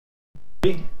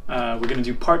We're going to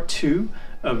do part 2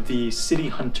 of the City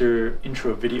Hunter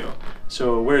intro video.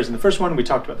 So whereas in the first one we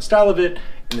talked about the style of it,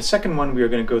 in the second one we are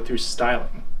going to go through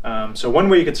styling. So one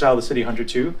way you could style the City Hunter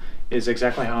 2 is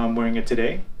exactly how I'm wearing it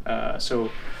today. So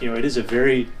it is a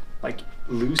very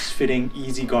loose fitting,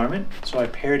 easy garment. So I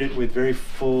paired it with very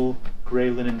full gray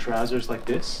linen trousers like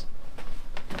this.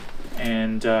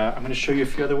 And I'm going to show you a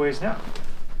few other ways now.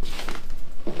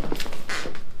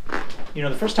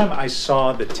 The first time I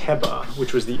saw the Teba,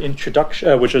 which was the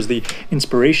introduction, which was the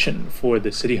inspiration for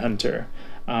the City Hunter,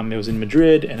 it was in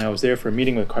Madrid, and I was there for a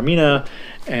meeting with Carmina,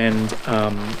 and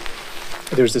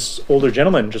there was this older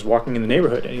gentleman just walking in the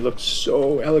neighborhood, and he looked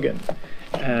so elegant.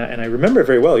 And I remember it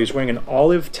very well. He was wearing an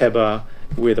olive Teba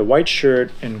with a white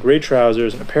shirt and gray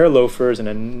trousers and a pair of loafers and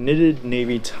a knitted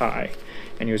navy tie,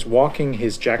 and he was walking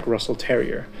his Jack Russell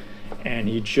Terrier. And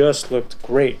he just looked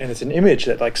great, and it's an image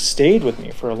that stayed with me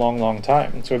for a long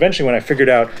time. And so eventually when I figured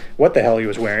out what the hell he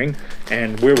was wearing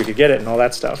and where we could get it and all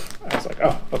that stuff, I was like,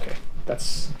 oh, okay,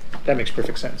 that makes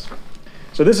perfect sense.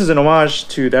 So this is an homage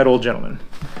to that old gentleman.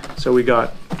 So we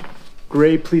got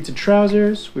gray pleated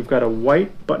trousers, we've got a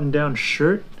white button-down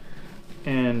shirt,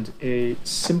 and a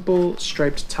simple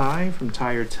striped tie from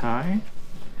Tie Your Tie.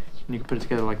 And you can put it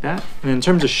together like that. And in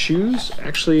terms of shoes,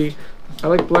 actually, I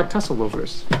like black tussle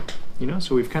loafers.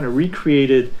 So we've kind of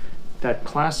recreated that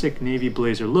classic navy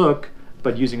blazer look,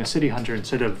 but using a City Hunter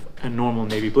instead of a normal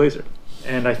navy blazer.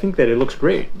 And I think that it looks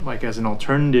great, as an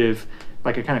alternative,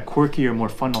 a kind of quirkier, more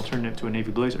fun alternative to a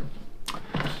navy blazer.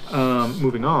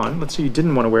 Moving on, let's say you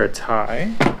didn't want to wear a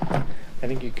tie. I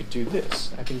think you could do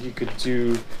this. I think you could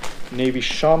do navy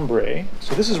chambray.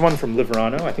 So this is one from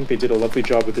Liverano. I think they did a lovely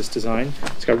job with this design.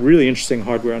 It's got really interesting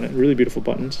hardware on it, really beautiful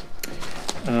buttons.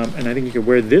 And I think you could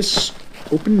wear this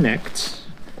open-necked,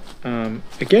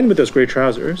 again with those gray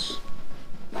trousers.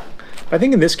 I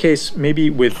think in this case, maybe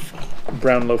with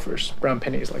brown loafers, brown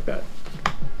pennies like that.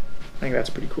 I think that's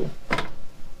pretty cool.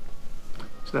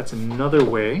 So that's another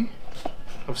way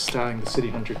of styling the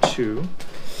City Hunter 2.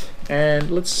 And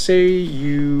let's say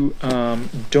you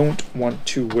don't want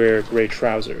to wear gray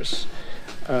trousers.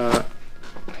 I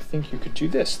think you could do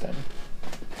this then.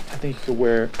 I think you could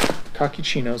wear khaki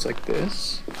chinos like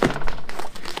this.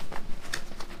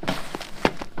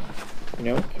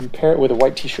 And pair it with a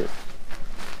white t-shirt.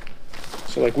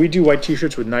 So we do white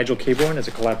t-shirts with Nigel Caborn as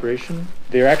a collaboration.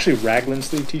 They're actually raglan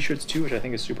sleeve t-shirts too, which I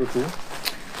think is super cool.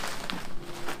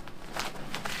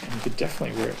 And you could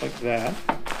definitely wear it like that.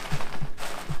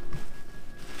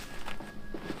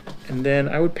 And then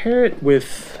I would pair it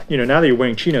with, now that you're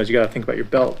wearing chinos, you got to think about your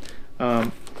belt.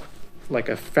 Like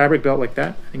a fabric belt like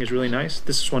that, I think is really nice.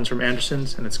 This one's from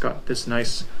Anderson's, and it's got this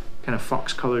nice kind of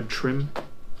fox-colored trim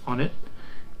on it.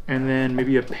 And then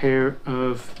maybe a pair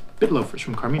of bit loafers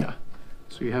from Carmina.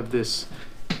 So you have this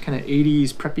kind of 80s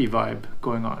preppy vibe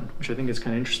going on, which I think is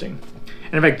kind of interesting.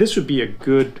 And in fact, this would be a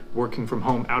good working from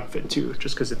home outfit too,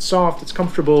 just because it's soft, it's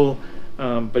comfortable,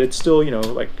 but it's still,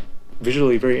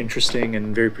 visually very interesting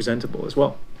and very presentable as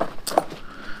well.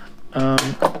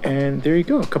 And there you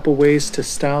go, a couple ways to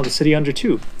style the City Hunter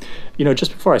 2.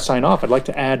 Just before I sign off, I'd like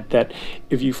to add that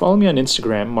if you follow me on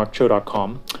Instagram,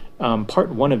 markcho.com, part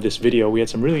 1 of this video, we had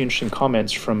some really interesting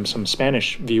comments from some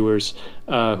Spanish viewers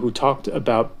who talked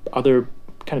about other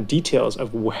kind of details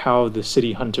of how the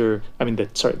City Hunter, the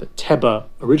Teba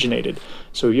originated.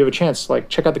 So if you have a chance,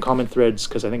 check out the comment threads,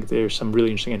 because I think there's some really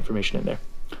interesting information in there.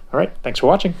 All right, thanks for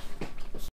watching.